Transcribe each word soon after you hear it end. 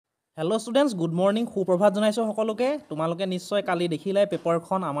Hello students, good morning. সুপ্ৰভাত জনাইছো সকলোকে। তোমালোকে নিশ্চয় কালি দেখিলাই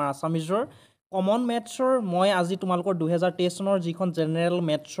পেপাৰখন আমাৰ আসামিজৰ কমন মেথছৰ মই আজি তোমালোকৰ 2023 চনৰ যিখন জেনেৰেল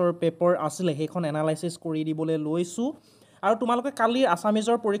মেথছৰ পেপাৰ আছিল সেইখন এনালাইসিস কৰি দিবলৈ লৈছো আৰু তোমালোকে কালি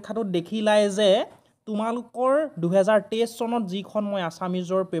আসামিজৰ পৰীক্ষাটোত দেখিলাই যে তোমালোকৰ 2023 চনত যিখন মই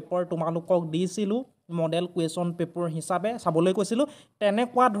আসামিজৰ পেপাৰ তোমালোকক দিছিলো মডেল কুৱেশ্যন পেপাৰ হিচাপে চাবলৈ কৈছিলো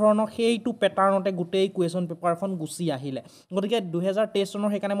তেনেকুৱা ধৰণৰ সেইটো প্যাটাৰ্নতে গোটেই কুৱেশ্যন পেপাৰখন গুছি আহিলে গতিকে 2023 চনৰ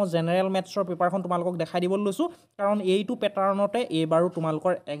সেইকাৰণে মই জেনেৰেল মেথছৰ পেপাৰখন তোমালোকক দেখাই দিবলৈ লৈছো কাৰণ এইটো প্যাটাৰ্নতে এবাৰো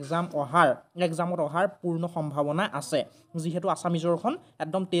তোমালোকৰ এক্সামত অহাৰ পূৰ্ণ সম্ভাৱনা আছে যিহেতু আসামিজৰখন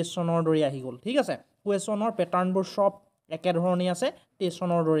একদম টেষ্ট চনৰ দৰে আহি গল ঠিক আছে কুৱেশ্যনৰ প্যাটাৰ্নবোৰ সব একে ধৰণে আছে টেষ্ট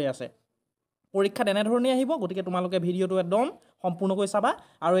চনৰ দৰে আছে পৰীক্ষা এনে ধৰণে আহিব গতিকে তোমালোকে ভিডিওটো একদম সম্পূৰ্ণকৈ চাবা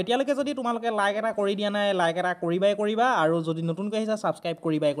আৰু এতিয়ালৈকে যদি তোমালোকে লাইক এটা কৰি দিয়া নাই লাইক এটা কৰিবা আৰু যদি নতুনকৈ আহিছা সাবস্ক্ৰাইব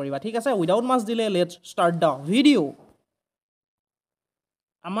কৰিবা ঠিক আছে without much delay let's start da video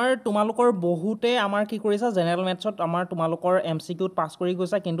আমাৰ তোমালোকৰ বহুতে আমাৰ কি কৰিছা জেনেৰেল মেথছত আমাৰ তোমালোকৰ এমসিকিউত পাস কৰি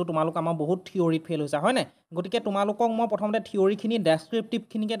গৈছা কিন্তু তোমালোক আমাৰ বহুত থিওৰিত ফেল হৈছে হয় না গতিকে তোমালোকক মই প্ৰথমতে থিওৰিখিনি ডেসক্ৰিপটিভ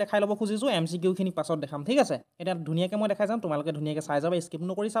খিনিকে দেখাই ল'ব খুজিছো এমসিকিউ খিনি পাছত দেখাম ঠিক আছে এটা ধুনিয়াকে মই দেখাই যাম তোমালোকে ধুনিয়াকে চাই যাবা স্কিপ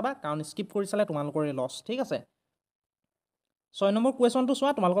নকৰি চাবা কাৰণ স্কিপ কৰি চালে তোমালোকৰ লছ ঠিক আছে 6 নম্বৰ কুৱেশ্যনটো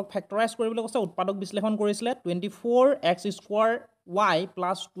চোৱা তোমালোকক ফেক্টৰাইজ কৰিবলৈ কৈছে উৎপাদক বিশ্লেষণ কৰিছিলে 24x² y +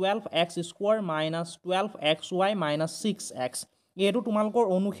 12x² - 12xy - 6x এইটো তোমালোকৰ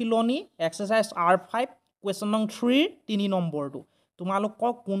অনুশীলনী এক্সাৰসাইজ R5 কুৱেশ্যন নং 3 3 নম্বৰটো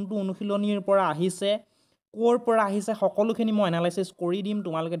তোমালোকক কোনটো অনুশীলনীৰ পৰা আহিছে কোৰ পৰা আহিছে সকলোখিনি মই এনালাইসিস কৰি দিম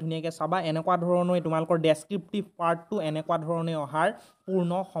তোমালোকে ধুনিয়াকে চাবা এনেকুৱা ধৰণৰ তোমালোকৰ ডেসক্ৰিপটিভ পাৰ্টটো এনেকুৱা ধৰণে অহাৰ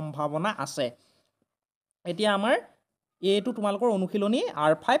পূৰ্ণ সম্ভাৱনা আছে এতিয়া আমাৰ এইটো তোমালোকৰ অনুশীলনী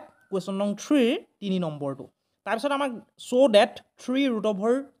R5 কুৱেশ্যন নং 3 3 নম্বৰটো তাৰ পিছত আমাক শো দ্যাট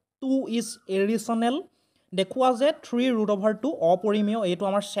 3√2 ইজ ইৰেচনেল দেখুৱা যে 3√2 অপৰিমেয় এইটো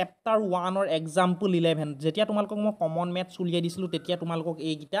আমাৰ চেপ্টাৰ 1 অৰ এক্সাম্পল 11 যেতিয়া তোমালোকক মই কমন মেথছ উলিয়াই দিছিলো তেতিয়া তোমালোকক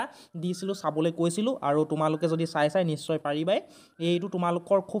এইগিটা দিছিলো চাবলৈ কৈছিলো আৰু তোমালোকে যদি চাই নিশ্চয় পাৰিবাই এইটো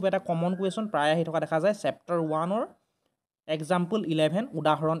তোমালোকৰ খুব এটা কমন কুৱেশ্যন প্ৰায় আহি থকা দেখা যায় চেপ্টাৰ 1 অৰ এক্সাম্পল 11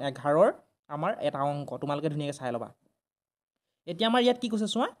 উদাহৰণ 11 ৰ আমাৰ এটা অংক তোমালোকে ধুনিয়াকৈ চাই লবা এতিয়া আমাৰ ইয়াত কি কৈছে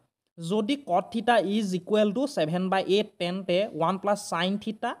চোৱা যদি cot θ is equal to 7/8 তেন্তে 1 plus sin θ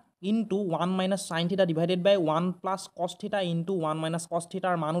into 1 minus sin θ divided by 1 plus cos θ into 1 minus cos θ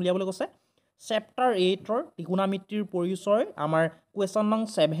ৰ মান উলিয়াবলৈ কৈছে চেপ্টাৰ 8 ৰ ত্ৰিকোণমিতিৰ পৰিচয় আমাৰ কুৱেশ্যন নং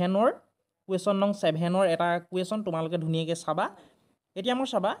 7 ৰ এটা কুৱেশ্যন তোমালোকে ধুনিয়াকৈ চাবা এতিয়া মই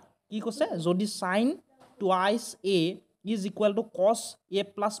চাবা কি কৈছে যদি sin twice a is equal to cos a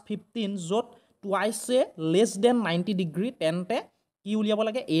plus 15 যত twice a less than 90 degree তেন্তে কি উলিয়াব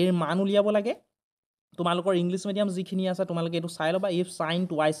লাগে এৰ মান উলিয়াব লাগে তোমালোকৰ ইংলিশ মিডিয়াম যিখিনি আছে তোমালোকে এটো চাই লবা if sin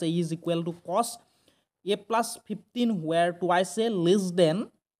twice a is equal to cos a plus 15 where twice a less than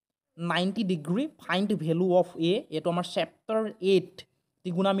 90 degree find value of a এটো আমাৰ চেপ্টাৰ 8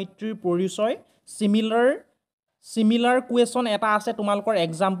 ত্ৰিকোণমিতিৰ পৰিচয় সিমিলাৰ কুৱেশ্যন এটা আছে তোমালোকৰ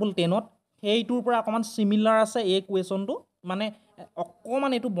এক্সাম্পল 10 ত সেইটোৰ পৰা অকমান সিমিলাৰ আছে এই কুৱেশ্যনটো মানে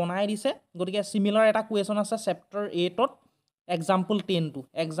অকমান এটো বনাই দিছে গতিকে সিমিলাৰ এটা কুৱেশ্যন আছে চেপ্টাৰ 8 ত এক্সাম্পল 10 টো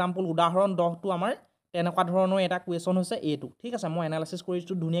এক্সাম্পল উদাহৰণ 10 টো আমাৰ তেনেকুৱা ধৰণৰ এটা কুৱেশ্যন হৈছে এটো ঠিক আছে মই এনালাইসিস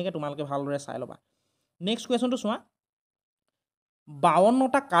কৰিছো ধুনিয়াকৈ তোমালোকে ভালদৰে চাই লবা নেক্সট কুৱেশ্যনটো চোৱা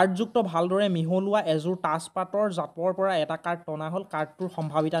 52টা কাৰ্ডযুক্ত ভালদৰে মিহলোৱা এজোৰ তাজপাতৰ জাপৰ পৰা এটা কাৰ্ড টনা হল কাৰ্ডটোৰ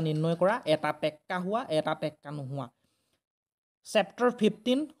সম্ভাৱিতা নিৰ্ণয় কৰা এটা টেক্কা হোৱা এটা টেক্কা নোহোৱা চেপ্টাৰ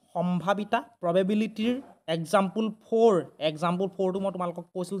 15 সম্ভাৱিতা probabilityৰ এক্সাম্পল 4 টো মই তোমালোকক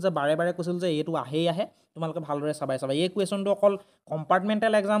কৈছিল যে বাৰে কৈছিল যে এটো আহে তোমালোকে ভালদৰে চাবাই এই কুৱেশ্যনটো অকল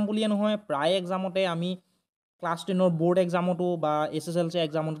কম্পাৰ্টমেন্টাল এক্সাম বুলিয়ে নহয় প্ৰায় এক্সামতে আমি ক্লাছ 10 ৰ বোৰ্ড এক্সামটো বা এছএছএলসি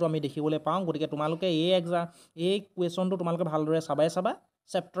এক্সামটো আমি দেখিবলৈ পাওঁ গতিকে তোমালোকে এই কুৱেশ্যনটো তোমালোকে ভালদৰে চাবা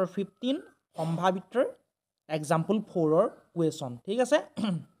চেপ্টাৰ 15 সম্ভাৱিতাৰ এক্সাম্পল 4 ৰ কুৱেশ্যন ঠিক আছে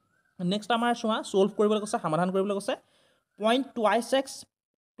নেক্সট আমাৰ চোৱা সলভ কৰিবলৈ কৈছে সমাধান কৰিবলৈ কৈছে 0.2x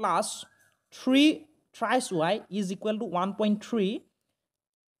plus 3 thrice y is equal to 1.3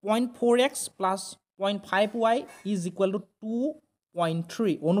 0.4x plus 0.5y is equal to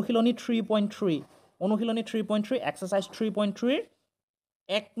 2.3 অনুশীলনী 3.3 exercise 3.3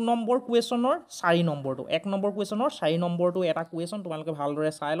 এক নম্বৰ কুৱেশ্যনৰ 4 নম্বৰটো এক নম্বৰ কুৱেশ্যনৰ 4 নম্বৰটো এটা কুৱেশ্যন তোমালোকে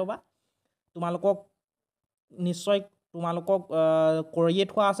ভালদৰে চাই লবা তোমালোকক কৰিয়ে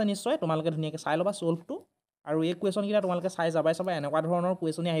থোৱা আছে নিশ্চয় তোমালোকে ধুনিয়াকৈ চাই লবা সলভটো আৰু এই কুৱেশ্যন কিটা তোমালোকে চাই যাবাই এনেকুৱা ধৰণৰ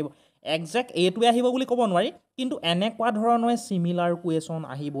কুৱেশ্যন আহিব এক্সাক্ট এটোৱে আহিব বুলি ক'ব নোৱাৰি কিন্তু এনেকুৱা ধৰণৰ সিমিলাৰ কুৱেশ্যন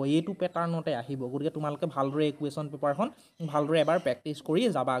আহিব এইটো প্যাটাৰ্নতে আহিব গতিকে তোমালোকে ভালদৰে এই কুৱেশ্যন পেপাৰখন ভালদৰে এবাৰ প্ৰেক্টিছ কৰি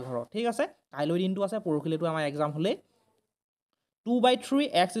যাবা ঘৰত ঠিক আছে কাইলৈ দিনটো আছে পৰখিলেটো আমাৰ এক্সাম হলে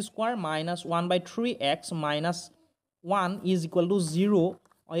 2/3x² - 1/3x - 1 is equal to 0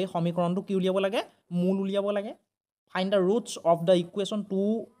 এই সমীকৰণটো কি উলিয়াব লাগে মূল উলিয়াব লাগে find the roots of the equation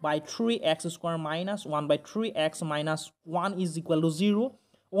 2/3x square minus 1/3x minus 1 is equal to 0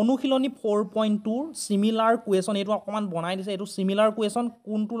 অনুশীলনী 4.2 similar question এইটো অকমান বনাই দিছে এইটো similar question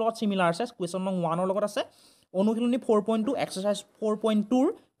কোনটো লগত similar আছে question নং 1 ৰ লগত আছে অনুশীলনী 4.2 exercise 4.2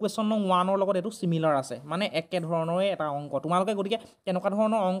 question নং 1 ৰ লগত এইটো similar আছে মানে একে ধৰণৰে এটা অংক তোমালোকে গতিকে কেনেকুৱা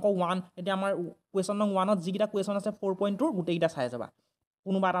ধৰণৰ অংক 1 এতিয়া আমাৰ question নং 1 ত যিকিটা question আছে 4.2 গোটেইটা চাই যাবা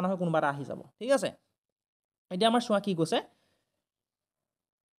কোনোবা এটা নহয় কোনোবা এটা আহি যাব ঠিক আছে এতিয়া আমাৰ চোৱা কি কৈছে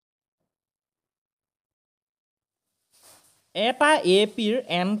এটা এপিৰ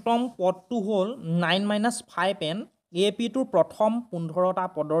এনটম পদটো হ'ল 9 - 5n এপিটোৰ প্ৰথম 15টা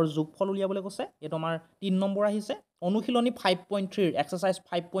পদৰ যোগফল উলিয়াবলৈ কৈছে এইটো আমাৰ 3 নম্বৰ আহিছে অনুশীলনী 5.3 এক্সাৰসাইজ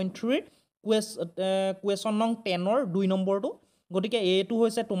 5.3 কুৱেশ্যন নং 10 ৰ 2 নম্বৰটো গতিকে এইটো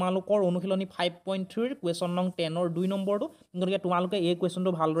হৈছে তোমালোকৰ অনুশীলনী 5.3 কুৱেশ্যন নং 10 ৰ 2 নম্বৰটো গতিকে তোমালোকে এই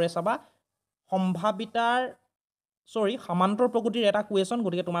কুৱেশ্যনটো ভালদৰে চাবা সম্ভাৱিতাৰ সমান্তৰ প্ৰকৃতিৰ এটা কুৱেশ্যন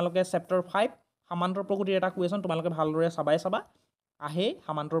গতিকে তোমালোকে চেপ্টাৰ 5 সমান্তৰ প্ৰকৃতিৰ এটা কুৱেশ্যন তোমালোকে ভালদৰে চাবা আহে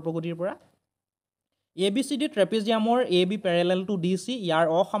সমান্তৰ প্ৰকৃতিৰ পৰা ABCD ট্ৰেপিজিয়ামৰ AB Pyarelal two DC ইয়াৰ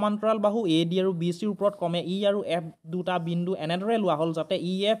অসমান্তৰাল বাহু AD আৰু BC ৰ ওপৰত কমে E আৰু F দুটা বিন্দু এনেদৰে লোৱা হ'ল যাতে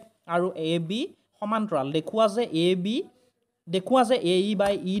EF আৰু AB সমান্তৰাল দেখুৱা যে AE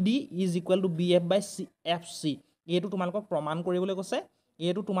by ED is equal to BF by FC এইটো তোমালোকক প্ৰমাণ কৰিবলৈ কৈছে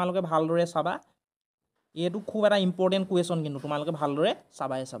এইটো তোমালোকে ভালদৰে চাবা এইটো খুব এটা ইম্পৰ্টেন্ট কুৱেশ্যন কিন্তু তোমালোকে ভালদৰে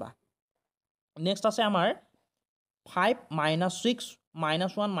চাবা নেক্সট আছে আমাৰ 5 - 6 - 1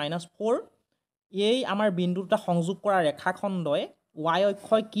 - 4 এই আমাৰ বিন্দু দুটা সংযোগ কৰা ৰেখাখণ্ডই y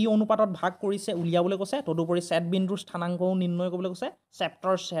অক্ষয় কি অনুপাতত ভাগ কৰিছে উলিয়াবলৈ কৈছে তদুপৰি সেট বিন্দুৰ স্থানাংকও নিৰ্ণয় কৰিবলৈ কৈছে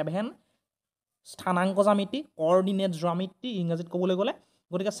চেপ্টাৰ 7 স্থানাংক জ্যামিতি কোঅৰ্ডিনেট জ্যামিতি ইংৰাজীত ক'বলৈ গ'লে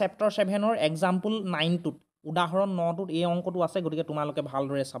গতিকে চেপ্টাৰ 7 ৰ এক্সাম্পল 9 টোত উদাহৰণ 9 টোত এই অংকটো আছে গতিকে তোমালোকে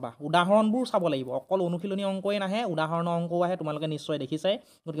ভালদৰে চাবা উদাহৰণবোৰ চাব লাগিব অকল অনুশীলনী অংকই নাহে উদাহৰণৰ অংকও আহে তোমালোকে নিশ্চয় দেখিছাই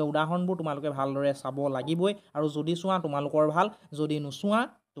গতিকে উদাহৰণবোৰ তোমালোকে ভালদৰে চাব লাগিবই আৰু যদি চোৱা তোমালোকৰ ভাল যদি নোচোৱা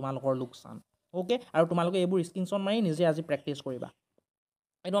তোমালোকৰ লোকচান ওকে আৰু তোমালোকে এইবোৰ স্ক্ৰিনশ্বট মাৰি নিজে আজি প্ৰেক্টিছ কৰিবা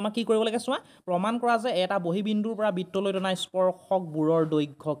এইটো আমাক কি কৰিব লাগে চোৱা প্ৰমাণ কৰা যে এটা বহিবিন্দুৰ পৰা বৃত্তলৈ টনা স্পৰ্শকবোৰৰ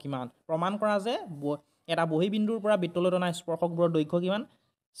দৈৰ্ঘ্য কিমান প্ৰমাণ কৰা যে এটা বহিবিন্দুৰ পৰা বৃত্তলৈ টনা স্পৰ্শকবোৰৰ দৈৰ্ঘ্য কিমান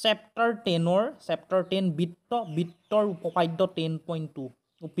চেপ্টাৰ 10 বৃত্তৰ উপপাদ্য 10.2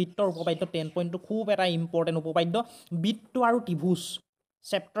 বৃত্তৰ উপপাদ্য 10.2 খুব এটা ইম্পৰ্টেন্ট উপপাদ্য বৃত্ত আৰু ত্ৰিভুজ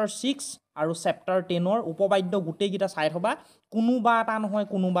চেপ্টাৰ 6 আৰু চেপ্টাৰ 10 ৰ উপপাদ্য গোটেইকেইটা চাই থবা কোনোবা এটা নহয়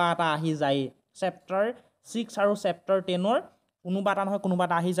কোনোবা এটা আহি যায় চেপ্টাৰ 6 আৰু চেপ্টাৰ 10 ৰ কোনোবা এটা নহয় কোনোবা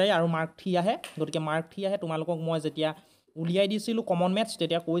এটা আহি যায় আৰু মাৰ্ক 3 আহে গতিকে মাৰ্ক 3 আহে তোমালোকক মই যেতিয়া উলিয়াই দিছিলোঁ কমন মেথছ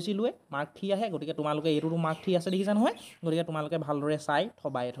তেতিয়া কৈছিলোঁৱে মাৰ্ক 3 আহে গতিকে তোমালোকে এইটোতো মাৰ্ক 3 আছে দেখিছা নহয় গতিকে তোমালোকে ভালদৰে চাই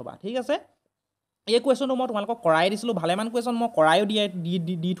থবা ঠিক আছে এই কুৱেশ্যনটো মই তোমালোকক কৰাই দিছিলোঁ ভালেমান কুৱেশ্যন মই কৰায়ো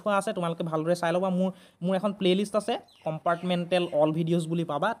দি থোৱা আছে তোমালোকে ভালদৰে চাই ল'বা মোৰ এখন প্লেলিষ্ট আছে কম্পাৰ্টমেণ্টেল অল ভিডিঅ'জ বুলি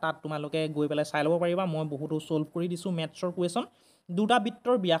পাবা তাত তোমালোকে গৈ পেলাই চাই ল'ব পাৰিবা মই বহুতো ছল্ভ কৰি দিছোঁ মেথছৰ কুৱেশ্যন দুটা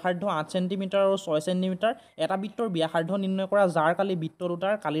বৃত্তৰ ব্যাসাৰ্ধ 8 সেণ্টিমিটাৰ আৰু 6 সেণ্টিমিটাৰ এটা বৃত্তৰ ব্যাসাৰ্ধ নিৰ্ণয় কৰা যাৰ কালি বৃত্ত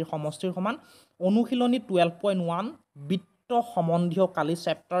দুটাৰ কালিৰ সমষ্টিৰ সমান অনুশীলনী 12.1 বৃত্ত সম্বন্ধীয় কালি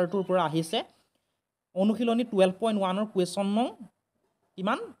চেপ্টাৰটোৰ পৰা আহিছে অনুশীলনী 12.1 ৰ কুৱেশ্যন নং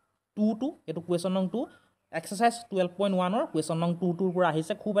কিমান 2 এইটো কুৱেশ্যন নং 2 এক্সাৰসাইজ 12.1 ৰ কুৱেশ্যন নং 2 টোৰ পৰা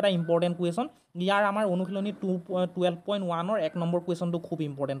আহিছে খুব এটা ইম্পৰ্টেন্ট কুৱেশ্যন ইয়াৰ আমাৰ অনুশীলনী 12.1 ৰ 1 নম্বৰ কুৱেশ্যনটো খুব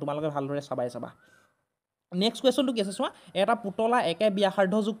ইম্পৰ্টেন্ট তোমালোকে ভালদৰে চাবা নেক্সট কুৱেশ্যনটো কি আছে চোৱা এটা পুতলা একে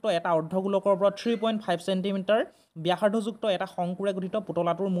ব্যাসাৰ্ধযুক্ত এটা অৰ্ধগোলকৰ ওপৰত 3.5 সেণ্টিমিটাৰ ব্যাসাৰ্ধযুক্ত এটা শংকুৰে গঠিত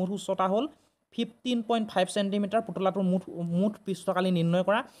পুতলাটোৰ মুঠ উচ্চতা হ'ল 15.5 সেণ্টিমিটাৰ পুতলাটোৰ মুঠ পৃষ্ঠকালি নিৰ্ণয়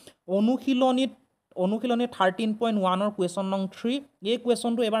কৰা অনুশীলনী 13.1 ৰ কুৱেশ্যন নং 3 এই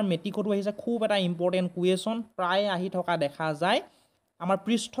কুৱেশ্যনটো এবাৰ মেট্ৰিকতো আহিছে খুব এটা ইম্পৰ্টেন্ট কুৱেশ্যন প্ৰায় আহি থকা দেখা যায় আমাৰ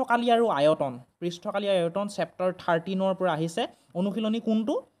পৃষ্ঠকালি আৰু আয়তন চেপ্টাৰ 13 ৰ পৰা আহিছে অনুশীলনী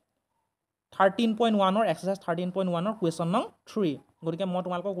কোনটো 13.1 ৰ এক্সাৰসাইজ 13.1 ৰ কুৱেশ্যন নং 3 গতিকে মই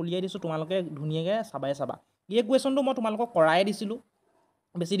তোমালোকক উলিয়াই দিছোঁ তোমালোকে ধুনীয়াকৈ চাবা এই কুৱেশ্যনটো মই তোমালোকক কৰাই দিছিলোঁ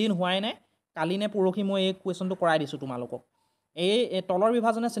বেছি দিন হোৱাই নাই কালি নে পৰহি মই এই কুৱেশ্যনটো কৰাই দিছোঁ তোমালোকক এই তলৰ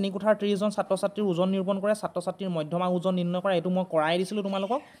বিভাজনে শ্ৰেণীকোঠাৰ 30 জন ছাত্ৰ ছাত্ৰীৰ ওজন নিৰূপণ কৰে ছাত্ৰ ছাত্ৰীৰ মধ্যমা ওজন নিৰ্ণয় কৰা এইটো মই কৰাই দিছিলোঁ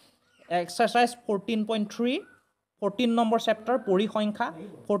তোমালোকক এক্সাৰসাইজ 14 নম্বৰ চেপ্টাৰ পৰিসংখ্যা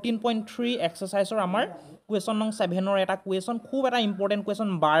 14.3 এক্সাৰসাইজৰ আমাৰ কুৱেশ্যন নং 7 ৰ এটা কুৱেশ্যন খুব এটা ইম্পৰ্টেন্ট কুৱেশ্যন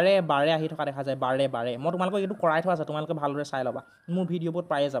বাৰে আহি থকা দেখা যায় বাৰে মই তোমালোকক এইটো কৰাই থোৱা আছে তোমালোকে ভালদৰে চাই ল'বা মোৰ ভিডিঅ'বোৰত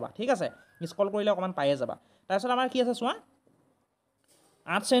পায়ে যাবা ঠিক আছে স্ক্ৰল কৰিলে অকণমান পায়ে যাবা তাৰপিছত আমাৰ কি আছে চোৱা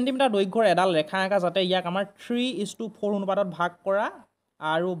 8 সেণ্টিমিটাৰ দৈৰ্ঘ্যৰ এডাল ৰেখা আঁকা যাতে ইয়াক আমাৰ 3:4 অনুপাতত ভাগ কৰা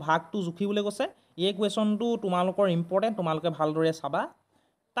আৰু ভাগটো জুখিবলৈ কৈছে এই কুৱেশ্যনটো তোমালোকৰ ইম্পৰ্টেন্ট তোমালোকে ভালদৰে চাবা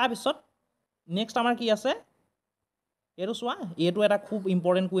তাৰপিছত নেক্সট আমাৰ কি আছে এইটো চোৱা এইটো এটা খুব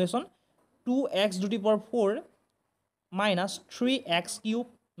important question 2x to the power 4 minus 3x cube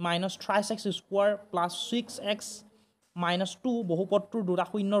minus 3x square plus 6x minus 2 বহুপদটোৰ দুটা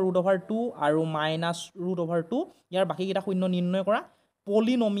শূন্য ৰুট অভাৰ 2 আৰু মাইনাছ ৰুট অভাৰ 2 ইয়াৰ বাকীকেইটা শূন্য নিৰ্ণয় কৰা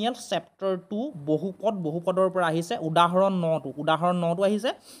পলিনমিয়েল চেপ্টাৰ 2 বহুপদৰ পৰা আহিছে উদাহৰণ 9টো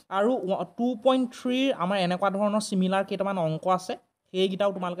আহিছে আৰু 2.3 আমাৰ এনেকুৱা ধৰণৰ সিমিলাৰ কেইটামান অংক আছে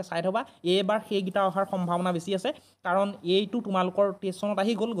সেইকেইটাও তোমালোকে চাই থবা এইবাৰ সেইকেইটা অহাৰ সম্ভাৱনা বেছি আছে কাৰণ এইটো তোমালোকৰ টেষ্টনত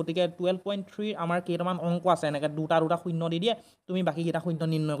আহি গ'ল গতিকে 12.3 আমাৰ কেইটামান অংক আছে এনেকৈ দুটা শূন্য দি দিয়ে তুমি বাকীকেইটা শূন্য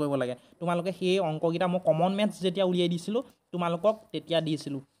নিৰ্ণয় কৰিব লাগে তোমালোকে সেই অংককেইটা মই কমন মেথছ যেতিয়া উলিয়াই দিছিলোঁ তোমালোকক তেতিয়া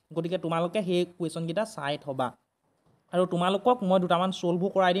দিছিলোঁ গতিকে তোমালোকে সেই কুৱেশ্যনকেইটা চাই থবা আৰু তোমালোকক মই দুটামান সলভো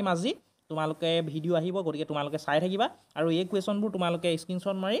কৰাই দিম আজি তোমালোকে ভিডিঅ' আহিব গতিকে তোমালোকে চাই থাকিবা আৰু এই কুৱেশ্যনবোৰ তোমালোকে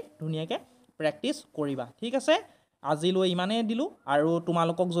স্ক্ৰীনশ্বট মাৰি ধুনীয়াকৈ প্ৰেক্টিছ কৰিবা ঠিক আছে আজিলৈ ইমানেই দিলোঁ আৰু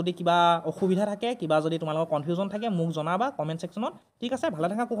তোমালোকক যদি কিবা অসুবিধা থাকে কিবা যদি তোমালোকৰ কনফিউজন থাকে মোক জনাবা কমেণ্ট ছেকশ্যনত ঠিক আছে ভালে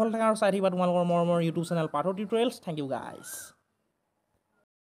থাকা কুশল থাকা আৰু চাই থাকিবা তোমালোকৰ মৰমৰ YouTube channel Partha tutorials thank U guys